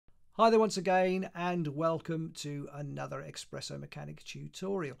Hi there once again, and welcome to another Expresso Mechanic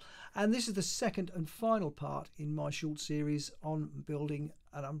tutorial. And this is the second and final part in my short series on building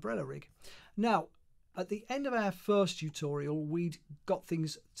an umbrella rig. Now, at the end of our first tutorial, we'd got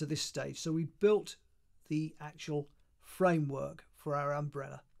things to this stage. So we built the actual framework for our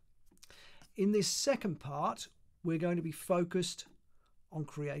umbrella. In this second part, we're going to be focused on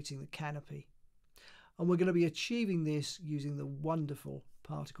creating the canopy. And we're going to be achieving this using the wonderful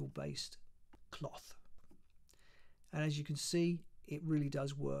particle-based cloth. And as you can see, it really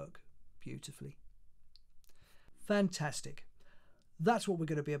does work beautifully. Fantastic. That's what we're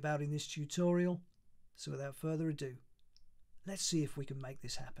going to be about in this tutorial. So without further ado, let's see if we can make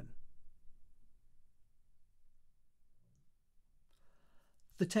this happen.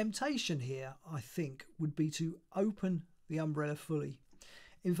 The temptation here, I think, would be to open the umbrella fully.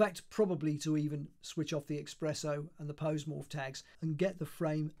 In fact, probably to even switch off the Expresso and the pose morph tags and get the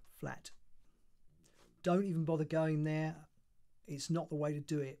frame flat. Don't even bother going there. It's not the way to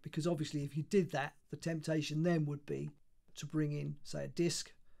do it, because obviously if you did that, the temptation then would be to bring in, say, a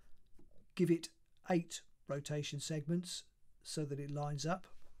disc, give it 8 rotation segments so that it lines up,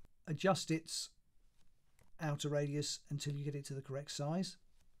 adjust its outer radius until you get it to the correct size,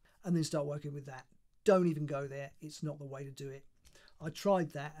 and then start working with that. Don't even go there. It's not the way to do it. I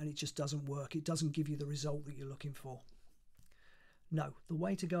tried that and it just doesn't work. It doesn't give you the result that you're looking for. No, the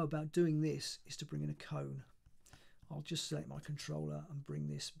way to go about doing this is to bring in a cone. I'll just select my controller and bring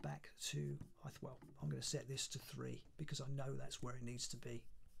this back to, well, I'm going to set this to 3 because I know that's where it needs to be.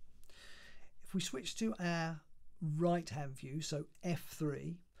 If we switch to our right hand view, so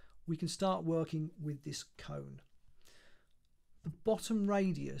F3, we can start working with this cone. The bottom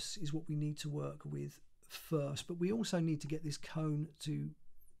radius is what we need to work with first, but we also need to get this cone to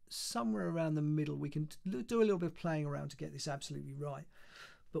somewhere around the middle. We can do a little bit of playing around to get this absolutely right,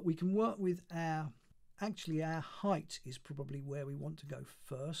 but we can work with our height is probably where we want to go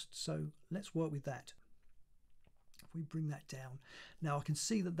first, so let's work with that. If we bring that down, now I can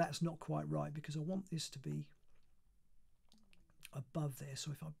see that that's not quite right because I want this to be above there.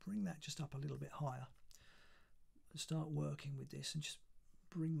 So if I bring that just up a little bit higher and start working with this and just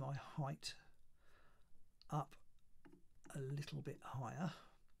bring my height up a little bit higher,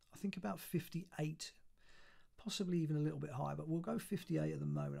 I think about 58, possibly even a little bit higher, but we'll go 58 at the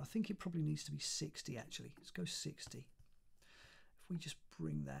moment. I think it probably needs to be 60 actually. Let's go 60. If we just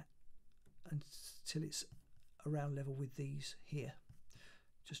bring that until it's around level with these here,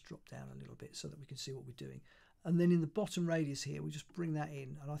 just drop down a little bit so that we can see what we're doing. And then in the bottom radius here, we just bring that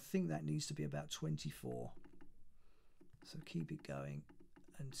in, and I think that needs to be about 24. So keep it going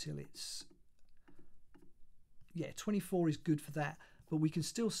until it's, yeah, 24 is good for that, but we can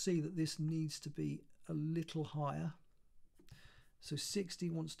still see that this needs to be a little higher. So 60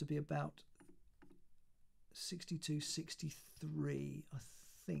 wants to be about 62, 63, I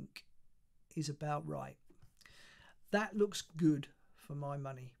think is about right. That looks good for my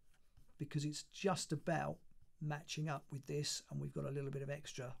money because it's just about matching up with this, and we've got a little bit of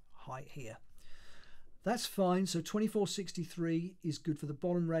extra height here. That's fine. So 2463 is good for the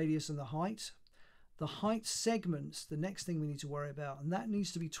bottom radius and the height. The height segments, the next thing we need to worry about, and that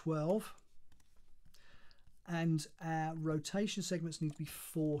needs to be 12. And our rotation segments need to be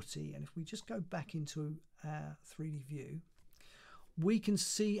 40. And if we just go back into our 3D view, we can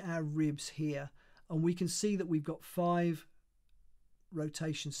see our ribs here, and we can see that we've got 5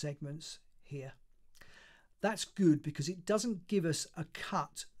 rotation segments here. That's good because it doesn't give us a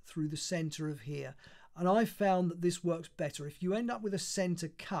cut through the center of here. And I found that this works better. If you end up with a center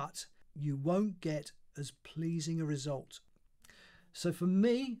cut, you won't get as pleasing a result. So for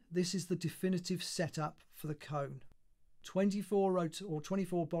me, this is the definitive setup for the cone. 24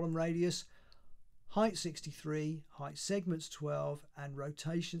 bottom radius, height 63, height segments 12, and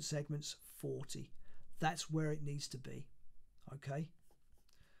rotation segments 40. That's where it needs to be. Okay.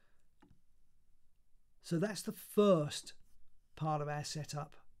 So that's the first part of our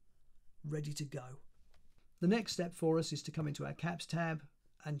setup ready to go. The next step for us is to come into our caps tab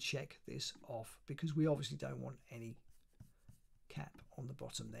and check this off, because we obviously don't want any cap on the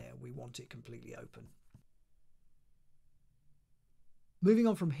bottom there. We want it completely open. Moving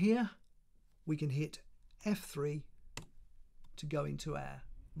on from here, we can hit F3 to go into our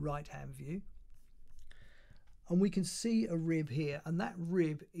right hand view. And we can see a rib here, and that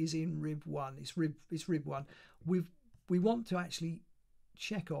rib is in rib 1. It's rib 1. We want to actually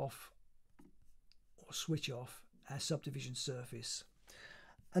check off or switch off our subdivision surface.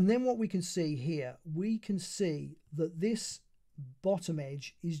 And then what we can see here, we can see that this bottom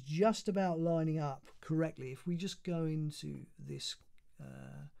edge is just about lining up correctly. If we just go into this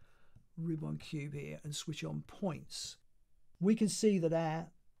ribbon cube here and switch on points, we can see that our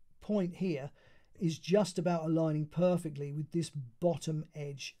point here is just about aligning perfectly with this bottom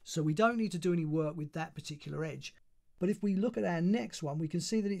edge. So we don't need to do any work with that particular edge. But if we look at our next one, we can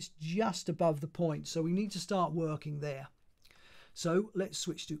see that it's just above the point. So we need to start working there. So let's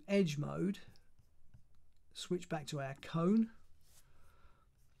switch to edge mode, switch back to our cone,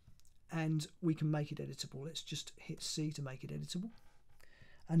 and we can make it editable. Let's just hit C to make it editable.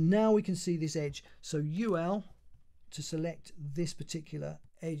 And now we can see this edge. So UL to select this particular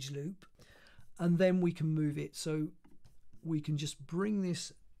edge loop, and then we can move it. So we can just bring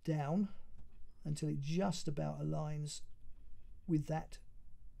this down until it just about aligns with that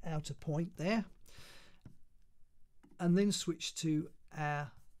outer point there, and then switch to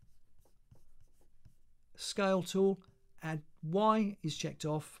our scale tool. Add Y is checked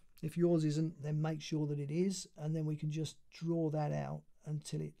off. If yours isn't, then make sure that it is, and then we can just draw that out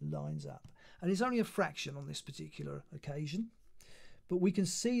until it lines up. And it's only a fraction on this particular occasion, but we can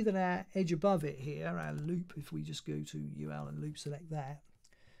see that our edge above it here, our loop, if we just go to UL and loop select that,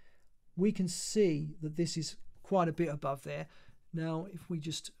 we can see that this is quite a bit above there. Now if we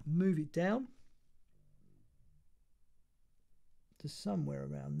just move it down to somewhere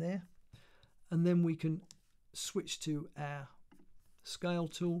around there, and then we can switch to our scale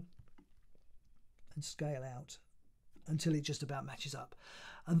tool and scale out until it just about matches up.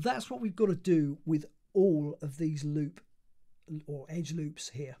 And that's what we've got to do with all of these loop or edge loops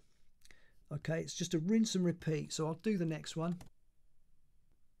here. Okay, it's just a rinse and repeat. So I'll do the next one,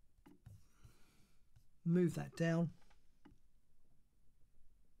 move that down,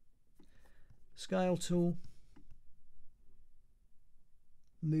 scale tool,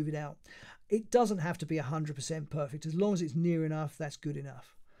 move it out. It doesn't have to be 100% perfect. As long as it's near enough, that's good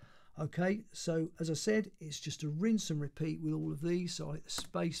enough. Okay, so as I said, it's just a rinse and repeat with all of these. So I hit the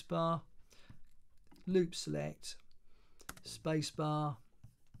space bar, loop select, space bar.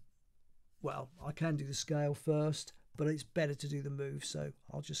 Well, I can do the scale first, but it's better to do the move. So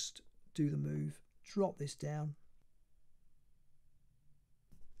I'll just do the move, drop this down,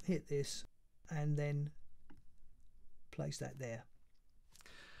 hit this, and then place that there.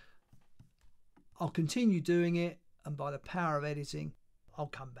 I'll continue doing it, and by the power of editing, I'll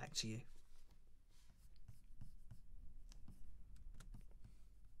come back to you.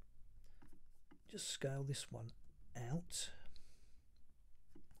 Just scale this one out.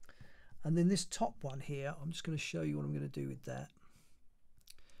 And then this top one here, I'm just going to show you what I'm going to do with that.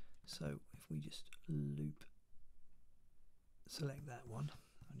 So if we just loop, select that one,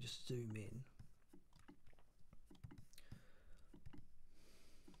 and just zoom in.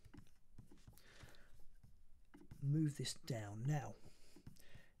 Move this down. Now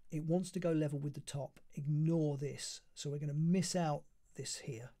it wants to go level with the top. Ignore this, so we're going to miss out this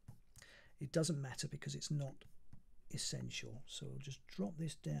here. It doesn't matter because it's not essential, so we'll just drop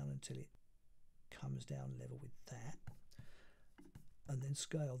this down until it comes down level with that, and then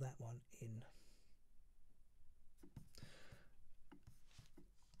scale that one in.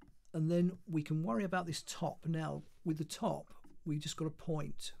 And then we can worry about this top. Now with the top, we just got a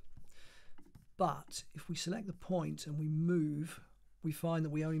point. But if we select the point and we move, we find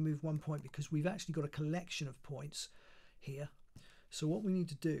that we only move one point because we've actually got a collection of points here. So what we need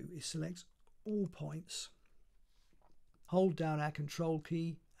to do is select all points, hold down our control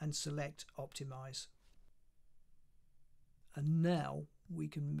key and select optimize. And now we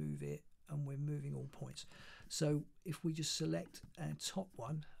can move it, and we're moving all points. So if we just select our top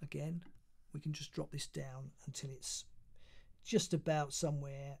one again, we can just drop this down until it's just about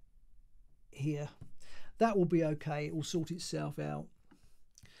somewhere here. That will be okay. It will sort itself out.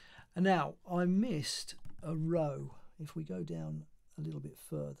 And now I missed a row. If we go down a little bit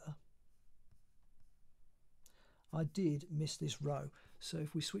further, I did miss this row. So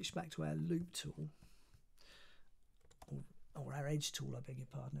if we switch back to our loop tool, or our edge tool, I beg your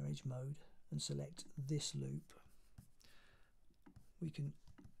pardon, our edge mode, and select this loop, we can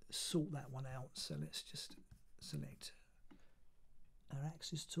sort that one out. So let's just select our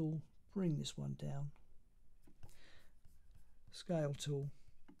axis tool, bring this one down, scale tool,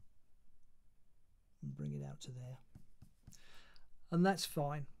 and bring it out to there. And that's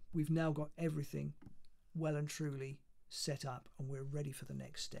fine. We've now got everything well and truly set up, and we're ready for the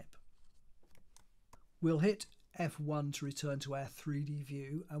next step. We'll hit F1 to return to our 3D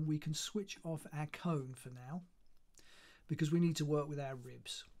view, and we can switch off our cone for now because we need to work with our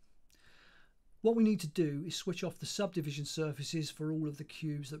ribs. What we need to do is switch off the subdivision surfaces for all of the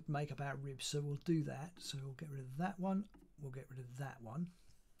cubes that make up our ribs. So we'll do that. So we'll get rid of that one. We'll get rid of that one.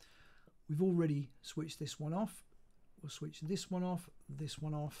 We've already switched this one off. We'll switch this one off,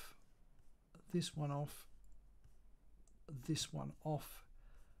 this one off, this one off,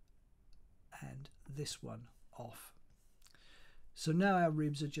 and this one off. So now our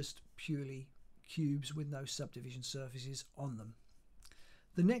ribs are just purely cubes with no subdivision surfaces on them.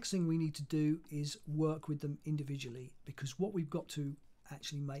 The next thing we need to do is work with them individually, because what we've got to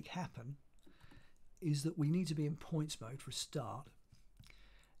actually make happen is that we need to be in points mode for a start,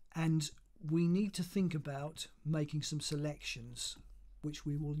 and we need to think about making some selections which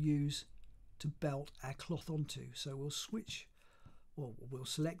we will use to belt our cloth onto. So we'll switch, well, we'll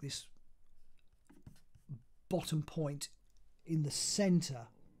select this bottom point in the center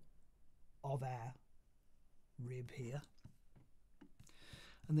of our rib here,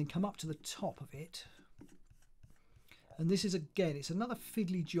 and then come up to the top of it. And this is, again, it's another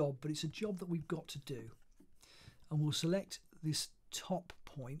fiddly job, but it's a job that we've got to do. And we'll select this top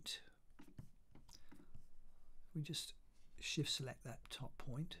point. We just shift select that top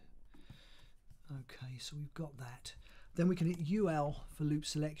point. Okay, so we've got that. Then we can hit UL for loop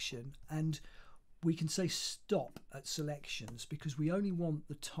selection, and we can say stop at selections because we only want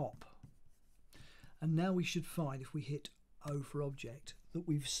the top. And now we should find, if we hit O for object, that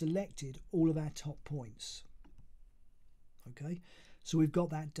we've selected all of our top points. Okay, so we've got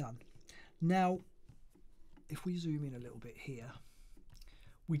that done. Now, if we zoom in a little bit here,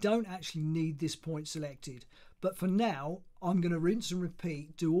 we don't actually need this point selected, but for now I'm going to rinse and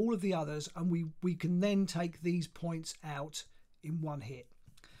repeat, do all of the others, and we can then take these points out in one hit.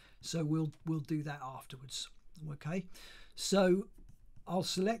 So we'll do that afterwards. Okay, so I'll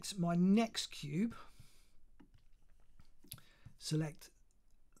select my next cube, select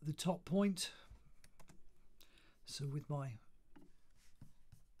the top point. So with my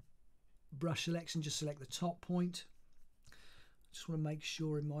brush selection, just select the top point. Just want to make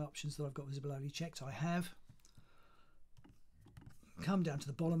sure in my options that I've got visible only checked. I have. Come down to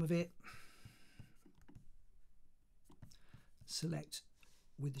the bottom of it. Select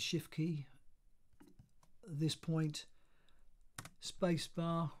with the shift key this point, space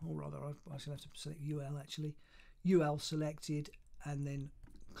bar, or rather I still have to select UL actually. UL selected, and then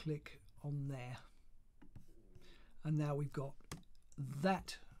click on there. And now we've got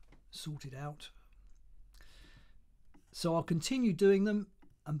that sorted out. So I'll continue doing them,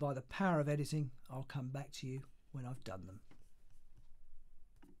 and by the power of editing, I'll come back to you when I've done them.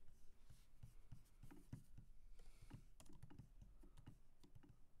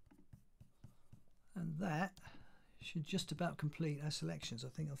 And that should just about complete our selections. I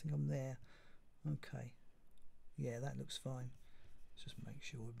think I'm there. Okay. Yeah, that looks fine. Just make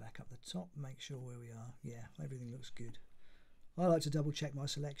sure we're back up the top, make sure where we are. Yeah, everything looks good. I like to double check my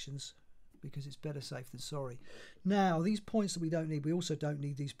selections because it's better safe than sorry. Now, these points that we don't need, we also don't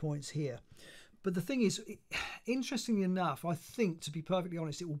need these points here. But the thing is, interestingly enough, I think, to be perfectly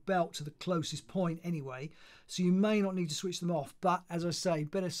honest, it will belt to the closest point anyway, so you may not need to switch them off. But as I say,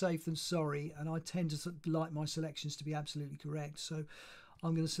 better safe than sorry, and I tend to like my selections to be absolutely correct. So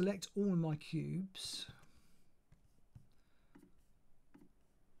I'm going to select all of my cubes.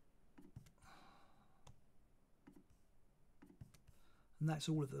 And that's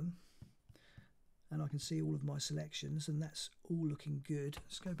all of them, and I can see all of my selections, and that's all looking good.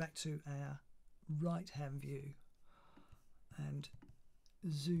 Let's go back to our right hand view and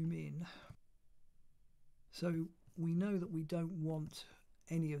zoom in. So we know that we don't want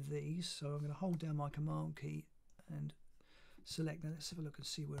any of these, so I'm going to hold down my command key and select. Now let's have a look and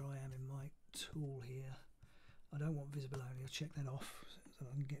see where I am in my tool here. I don't want visible only. I'll check that off so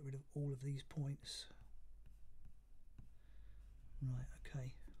I can get rid of all of these points. Right,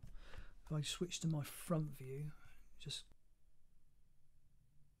 okay. If I switch to my front view, just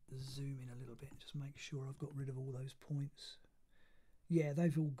zoom in a little bit, just make sure I've got rid of all those points. Yeah,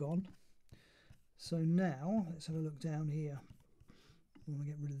 they've all gone. So now, let's have a look down here. I want to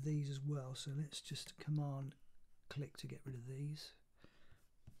get rid of these as well, so let's just command click to get rid of these.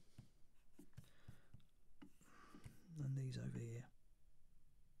 And these over here.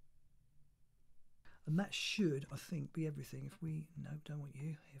 And that should, I think, be everything. If we, no, don't want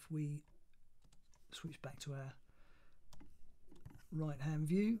you. If we switch back to our right hand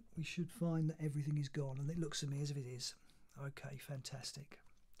view, we should find that everything is gone, and it looks to me as if it is. Okay, fantastic.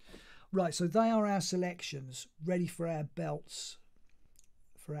 Right, so they are our selections ready for our belts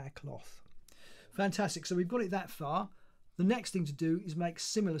for our cloth. Fantastic, so we've got it that far. The next thing to do is make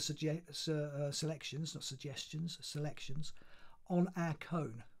similar selections, not suggestions, selections on our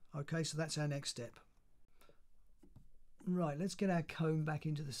cone. Okay, so that's our next step. Right, let's get our cone back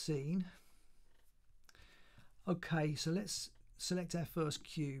into the scene. Okay, so let's select our first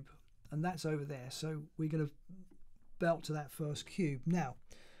cube, and that's over there. So we're going to belt to that first cube. Now,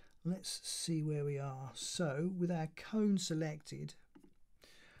 Let's see where we are. So with our cone selected,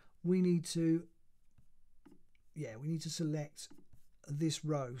 we need to select this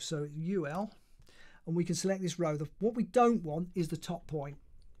row. So UL, and we can select this row. What we don't want is the top point.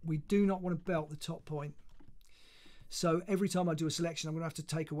 We do not want to belt the top point. So every time I do a selection, I'm going to have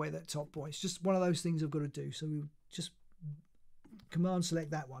to take away that top point. It's just one of those things I've got to do. So we just command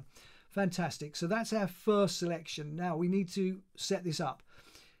select that one. Fantastic. So that's our first selection. Now we need to set this up.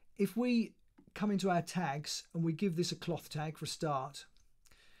 If we come into our tags and we give this a cloth tag for a start,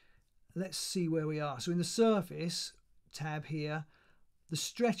 let's see where we are. So in the surface tab here, the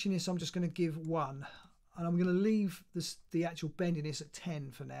stretchiness I'm just going to give 1, and I'm going to leave the actual bendiness at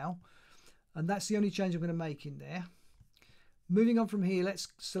 10 for now, and that's the only change I'm going to make in there. Moving on from here, let's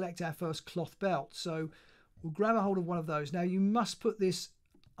select our first cloth belt. So we'll grab a hold of one of those. Now you must put this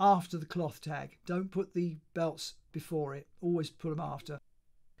after the cloth tag. Don't put the belts before it. Always put them after.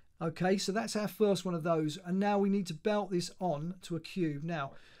 Okay, so that's our first one of those, and now we need to belt this on to a cube.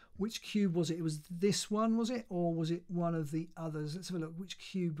 Now, which cube was it? It was this one, was it? Or was it one of the others? Let's have a look. Which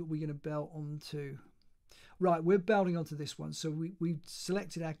cube are we going to belt onto? Right, we're belting onto this one. So we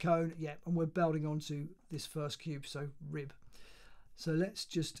selected our cone, yeah, and we're belting onto this first cube, so rib. So let's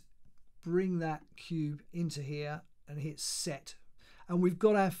just bring that cube into here and hit set. And we've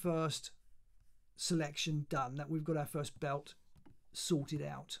got our first selection done. That we've got our first belt sorted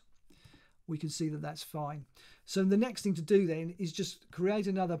out. We can see that that's fine. So the next thing to do then is just create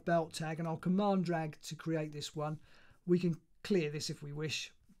another belt tag, and I'll command drag to create this one. We can clear this if we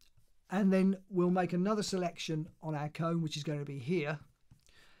wish, and then we'll make another selection on our cone, which is going to be here,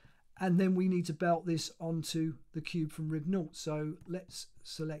 and then we need to belt this onto the cube from rib 0. So let's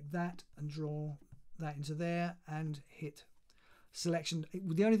select that and draw that into there and hit selection.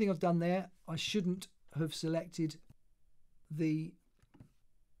 The only thing I've done there, I shouldn't have selected the,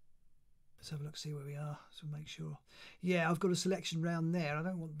 let's have a look, see where we are, so make sure. Yeah, I've got a selection round there. I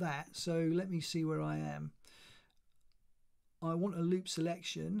don't want that, so let me see where I am. I want a loop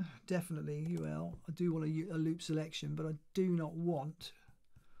selection, definitely, UL. I do want a loop selection, but I do not want,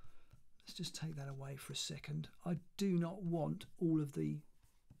 let's just take that away for a second. I do not want all of the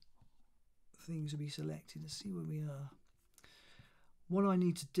things to be selected. Let's see where we are. What I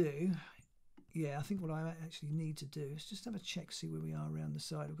need to do, yeah, I think what I actually need to do is just have a check, see where we are around the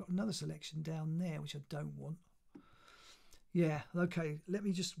side. I've got another selection down there, which I don't want. Yeah, okay, let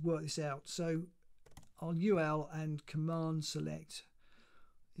me just work this out. So I'll UL and command select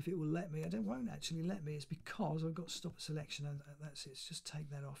if it will let me. It won't actually let me. It's because I've got stop at selection, and that's it. It's just take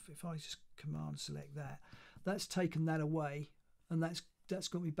that off. If I just command select that, that's taken that away, and that's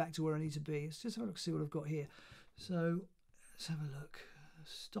got me back to where I need to be. Let's just have a look, see what I've got here. So let's have a look.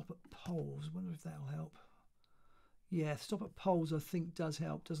 Stop at poles. I wonder if that'll help. Yeah, stop at poles I think does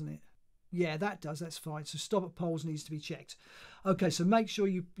help, doesn't it? Yeah, that does. That's fine. So stop at poles needs to be checked. Okay, so make sure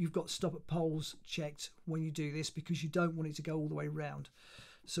you've got stop at poles checked when you do this, because you don't want it to go all the way round.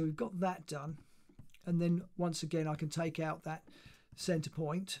 So we've got that done. And then once again, I can take out that center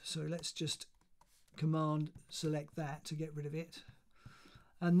point. So let's just command select that to get rid of it.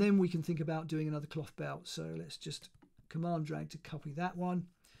 And then we can think about doing another cloth belt. So let's just command drag to copy that one.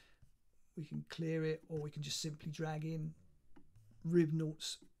 We can clear it, or we can just simply drag in rib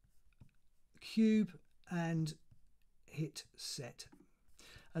noughts cube and hit set.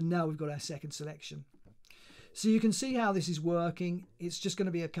 And now we've got our second selection. So you can see how this is working. It's just going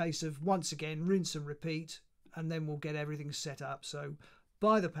to be a case of, once again, rinse and repeat, and then we'll get everything set up. So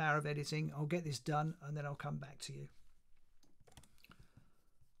by the power of editing, I'll get this done, and then I'll come back to you.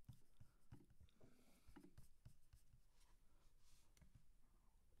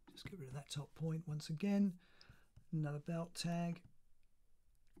 Just get rid of that top point once again. Another belt tag.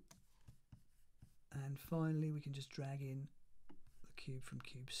 And finally, we can just drag in the cube from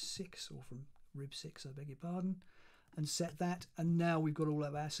cube 6, or from rib 6, I beg your pardon, and set that. And now we've got all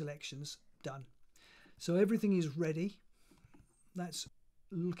of our selections done. So everything is ready. That's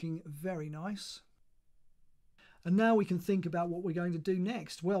looking very nice. And now we can think about what we're going to do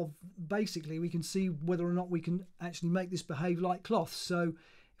next. Well, basically, we can see whether or not we can actually make this behave like cloth. So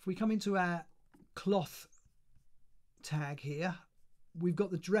if we come into our cloth tag here, we've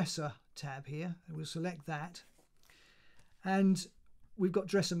got the dresser tab here, and we'll select that, and we've got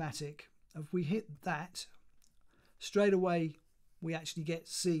Dressomatic. If we hit that, straight away we actually get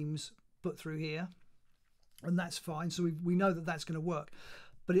seams put through here, and that's fine. So we know that that's going to work,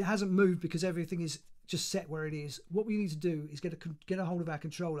 but it hasn't moved because everything is just set where it is. What we need to do is get a hold of our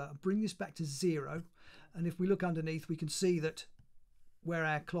controller and bring this back to 0, and if we look underneath, we can see that where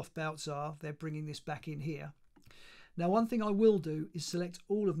our cloth belts are, they're bringing this back in here. Now, one thing I will do is select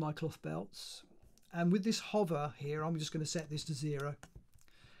all of my cloth belts, and with this hover here, I'm just going to set this to 0.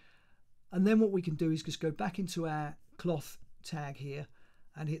 And then what we can do is just go back into our cloth tag here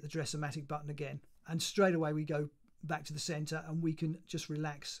and hit the Dress-O-Matic button again, and straight away we go back to the center, and we can just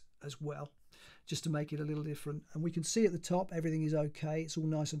relax as well, just to make it a little different. And we can see at the top everything is okay, it's all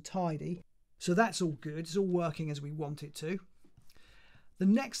nice and tidy, so that's all good, it's all working as we want it to. The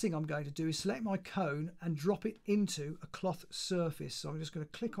next thing I'm going to do is select my cone and drop it into a cloth surface. So I'm just going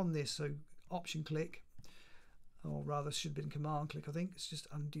to click on this, so option click, or rather it should have been command click, I think. Let's just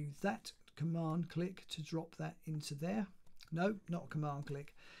undo that, command click to drop that into there. No, not command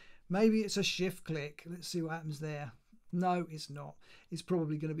click. Maybe it's a shift click. Let's see what happens there. No, it's not. It's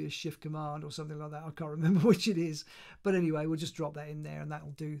probably going to be a shift command or something like that. I can't remember which it is. But anyway, we'll just drop that in there and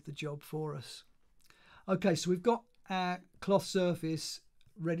that'll do the job for us. Okay, so we've got our cloth surface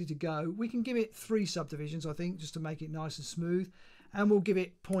ready to go. We can give it 3 subdivisions, I think, just to make it nice and smooth. And we'll give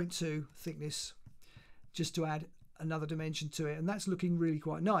it 0.2 thickness just to add another dimension to it. And that's looking really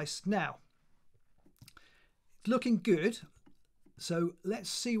quite nice. Now, it's looking good. So let's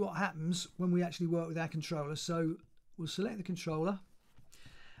see what happens when we actually work with our controller. So we'll select the controller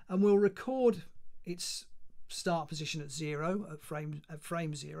and we'll record its start position at 0, at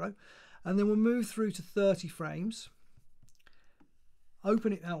frame 0. And then we'll move through to 30 frames.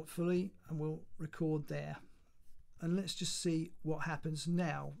 Open it out fully and we'll record there. And let's just see what happens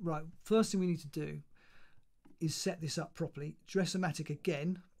now. Right, first thing we need to do is set this up properly. Dress-O-Matic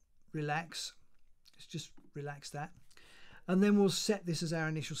again, relax. Let's just relax that. And then we'll set this as our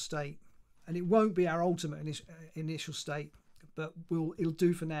initial state. And it won't be our ultimate initial state, but it'll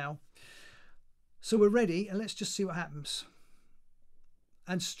do for now. So we're ready, and let's just see what happens.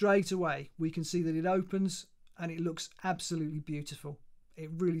 And straight away, we can see that it opens and it looks absolutely beautiful. It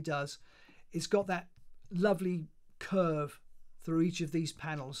really does. It's got that lovely curve through each of these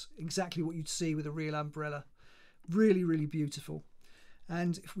panels, exactly what you'd see with a real umbrella. Really, really beautiful.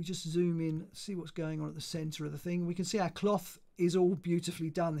 And if we just zoom in, see what's going on at the center of the thing, we can see our cloth is all beautifully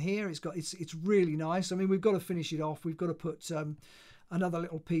done here. It's really nice. I mean, we've got to finish it off. We've got to put another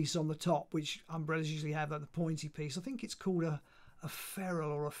little piece on the top, which umbrellas usually have, like the pointy piece. I think it's called a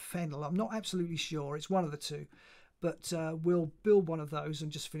ferrule or a fennel. I'm not absolutely sure. It's one of the two. But we'll build one of those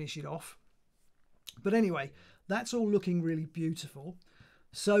and just finish it off. But anyway, that's all looking really beautiful.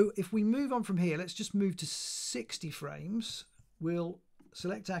 So if we move on from here, let's just move to 60 frames. We'll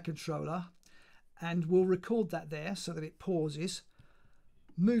select our controller and we'll record that there so that it pauses.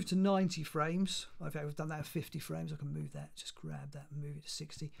 Move to 90 frames. In fact, we've done that at 50 frames. I can move that, just grab that and move it to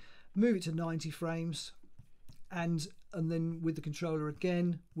 60. Move it to 90 frames. And then with the controller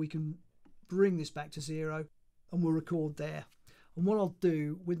again, we can bring this back to 0 and we'll record there. And what I'll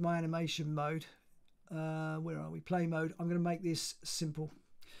do with my animation mode, where are we? Play mode. I'm going to make this simple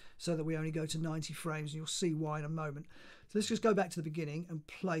so that we only go to 90 frames, and you'll see why in a moment. So let's just go back to the beginning and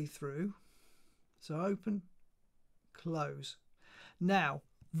play through. So open, close. Now,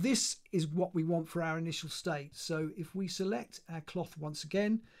 this is what we want for our initial state. So if we select our cloth once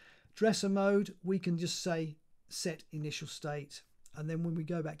again, dresser mode, we can just say set initial state. And then when we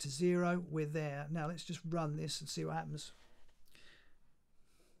go back to 0, we're there. Now let's just run this and see what happens.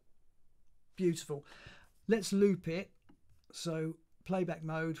 Beautiful. Let's loop it. So playback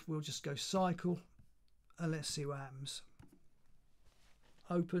mode, we'll just go cycle and let's see what happens.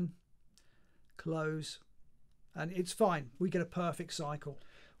 Open, close, and it's fine. We get a perfect cycle,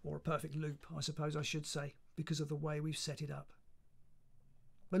 or a perfect loop, I suppose I should say, because of the way we've set it up.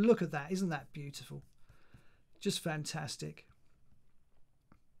 But look at that, isn't that beautiful? Just fantastic.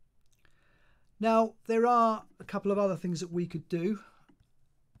 Now, there are a couple of other things that we could do.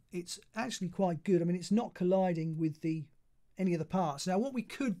 It's actually quite good. I mean, it's not colliding with any of the parts. Now, what we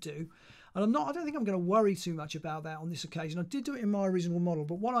could do, and I don't think I'm going to worry too much about that on this occasion. I did do it in my original model,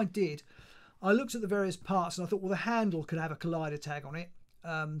 but what I did, I looked at the various parts and I thought, well, the handle could have a collider tag on it.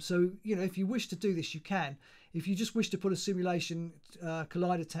 So, you know, if you wish to do this, you can. If you just wish to put a simulation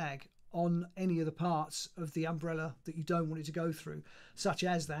collider tag on any of the parts of the umbrella that you don't want it to go through, such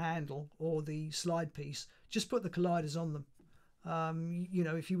as the handle or the slide piece, just put the colliders on them. You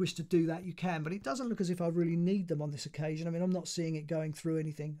know, if you wish to do that, you can, but it doesn't look as if I really need them on this occasion. I mean, I'm not seeing it going through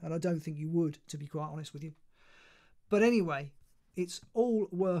anything, and I don't think you would, to be quite honest with you. But anyway, it's all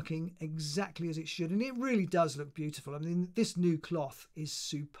working exactly as it should, and it really does look beautiful. I mean, this new cloth is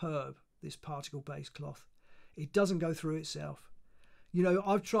superb, this particle-based cloth. It doesn't go through itself. You know,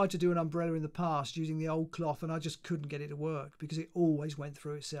 I've tried to do an umbrella in the past using the old cloth, and I just couldn't get it to work because it always went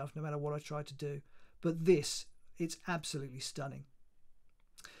through itself, no matter what I tried to do. But this, it's absolutely stunning.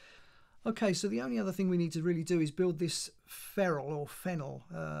 Okay, so the only other thing we need to really do is build this ferrule or fennel.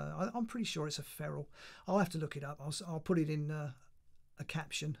 I'm pretty sure it's a ferrule. I'll have to look it up. I'll put it in a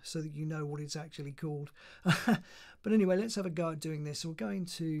caption so that you know what it's actually called. But anyway, let's have a go at doing this. So we'll go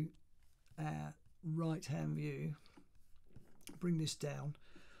into our right-hand view, bring this down,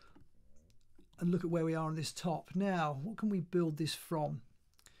 and look at where we are on this top. Now, what can we build this from?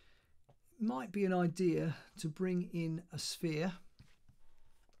 Might be an idea to bring in a sphere.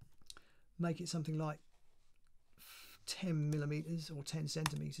 Make it something like 10 millimeters or 10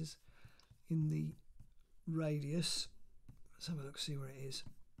 centimeters in the radius. Let's have a look, see where it is.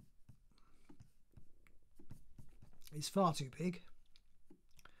 It's far too big.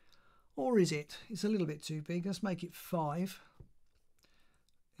 Or is it? It's a little bit too big. Let's make it 5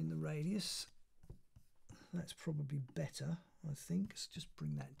 in the radius. That's probably better, I think. Let's just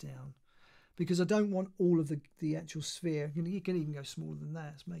bring that down, because I don't want all of the actual sphere. You can even go smaller than that.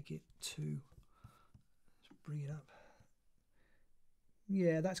 Let's make it 2. Let's bring it up.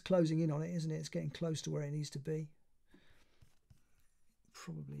 Yeah, that's closing in on it, isn't it? It's getting close to where it needs to be.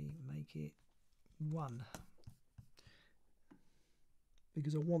 Probably make it 1,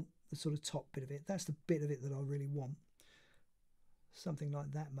 because I want the sort of top bit of it. That's the bit of it that I really want. Something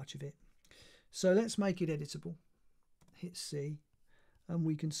like that much of it. So let's make it editable. Hit C, and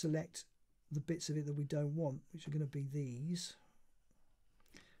we can select the bits of it that we don't want, which are going to be these.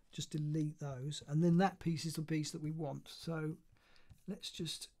 Just delete those, and then that piece is the piece that we want. So let's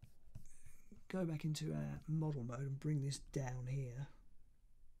just go back into our model mode and bring this down here,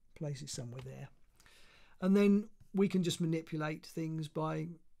 place it somewhere there, and then we can just manipulate things by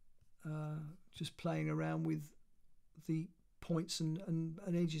just playing around with the points and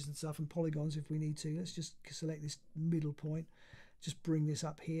edges and stuff and polygons if we need to. Let's just select this middle point, just bring this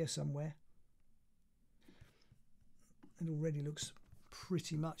up here somewhere. It already looks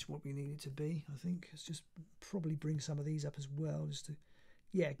pretty much what we need it to be, I think. Let's just probably bring some of these up as well, just to,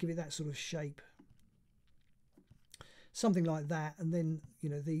 yeah, give it that sort of shape. Something like that, and then, you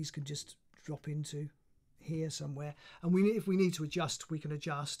know, these can just drop into here somewhere. And if we need to adjust, we can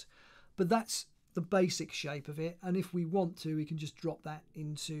adjust. But that's the basic shape of it, and if we want to, we can just drop that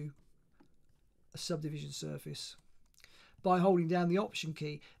into a subdivision surface by holding down the Option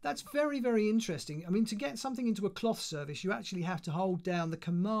key. That's very, very interesting. I mean, to get something into a cloth surface, you actually have to hold down the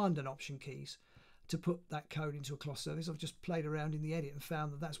Command and Option keys to put that code into a cloth surface. I've just played around in the edit and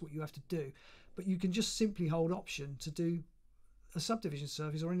found that that's what you have to do. But you can just simply hold Option to do a subdivision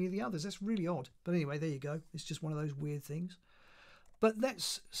surface or any of the others. That's really odd. But anyway, there you go. It's just one of those weird things. But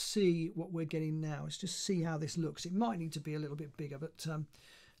let's see what we're getting now. Let's just see how this looks. It might need to be a little bit bigger, but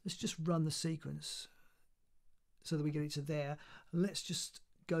let's just run the sequence so that we get it to there. Let's just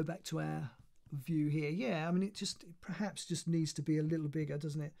go back to our view here. Yeah, I mean, it perhaps just needs to be a little bigger,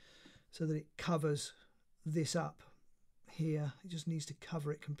 doesn't it? So that it covers this up here. It just needs to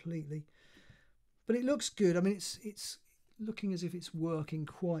cover it completely. But it looks good. I mean, it's looking as if it's working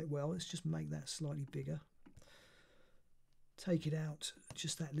quite well. Let's just make that slightly bigger. Take it out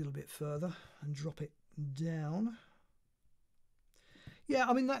just that little bit further and drop it down. Yeah,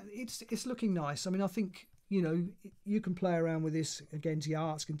 I mean, that it's looking nice. I mean, I think, you know, you can play around with this again to your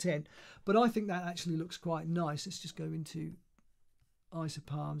heart's content, but I think that actually looks quite nice. Let's just go into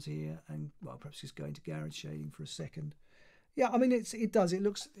isopalms here and, well, perhaps just go into garage shading for a second. Yeah, I mean, it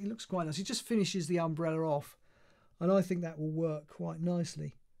looks quite nice. It just finishes the umbrella off, and I think that will work quite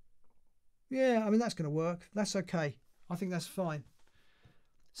nicely. Yeah, I mean, that's going to work. That's okay. I think that's fine.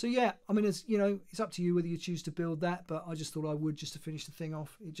 So yeah, I mean, it's, you know, it's up to you whether you choose to build that, but I just thought I would, just to finish the thing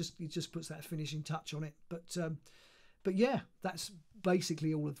off. It just puts that finishing touch on it. But yeah, that's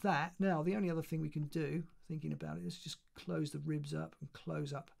basically all of that. Now, the only other thing we can do, thinking about it, is just close the ribs up and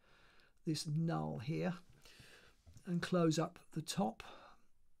close up this null here and close up the top.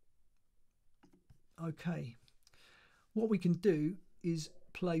 Okay. What we can do is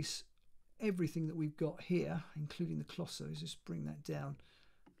place everything that we've got here, including the cloth surface, just bring that down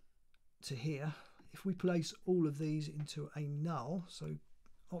to here. If we place all of these into a null, so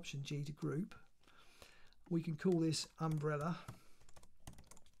Option G to group, we can call this umbrella.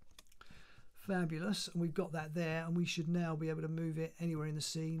 Fabulous, and we've got that there, and we should now be able to move it anywhere in the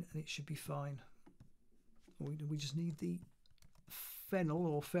scene and it should be fine. We just need the fennel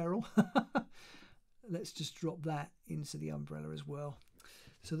or ferrule. Let's just drop that into the umbrella as well,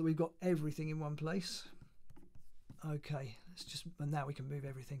 so that we've got everything in one place. Okay, and now we can move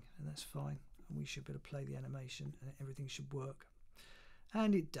everything, and that's fine. And we should be able to play the animation, and everything should work.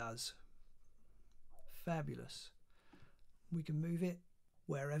 And it does. Fabulous. We can move it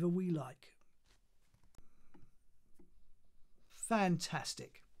wherever we like.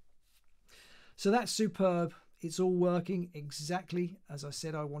 Fantastic. So that's superb. It's all working exactly as I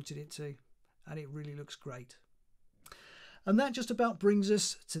said I wanted it to, and it really looks great. And that just about brings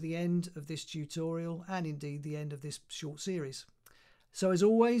us to the end of this tutorial, and indeed the end of this short series. So as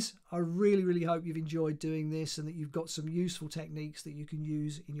always, I really hope you've enjoyed doing this and that you've got some useful techniques that you can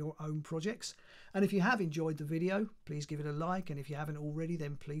use in your own projects. And if you have enjoyed the video, please give it a like, and if you haven't already,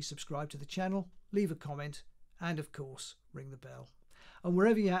 then please subscribe to the channel, leave a comment, and of course ring the bell. And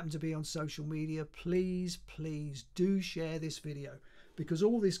wherever you happen to be on social media, please do share this video, because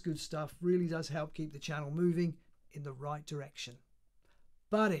all this good stuff really does help keep the channel moving in the right direction.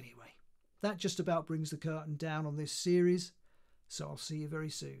 But anyway, that just about brings the curtain down on this series, so I'll see you very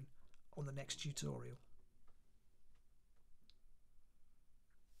soon on the next tutorial.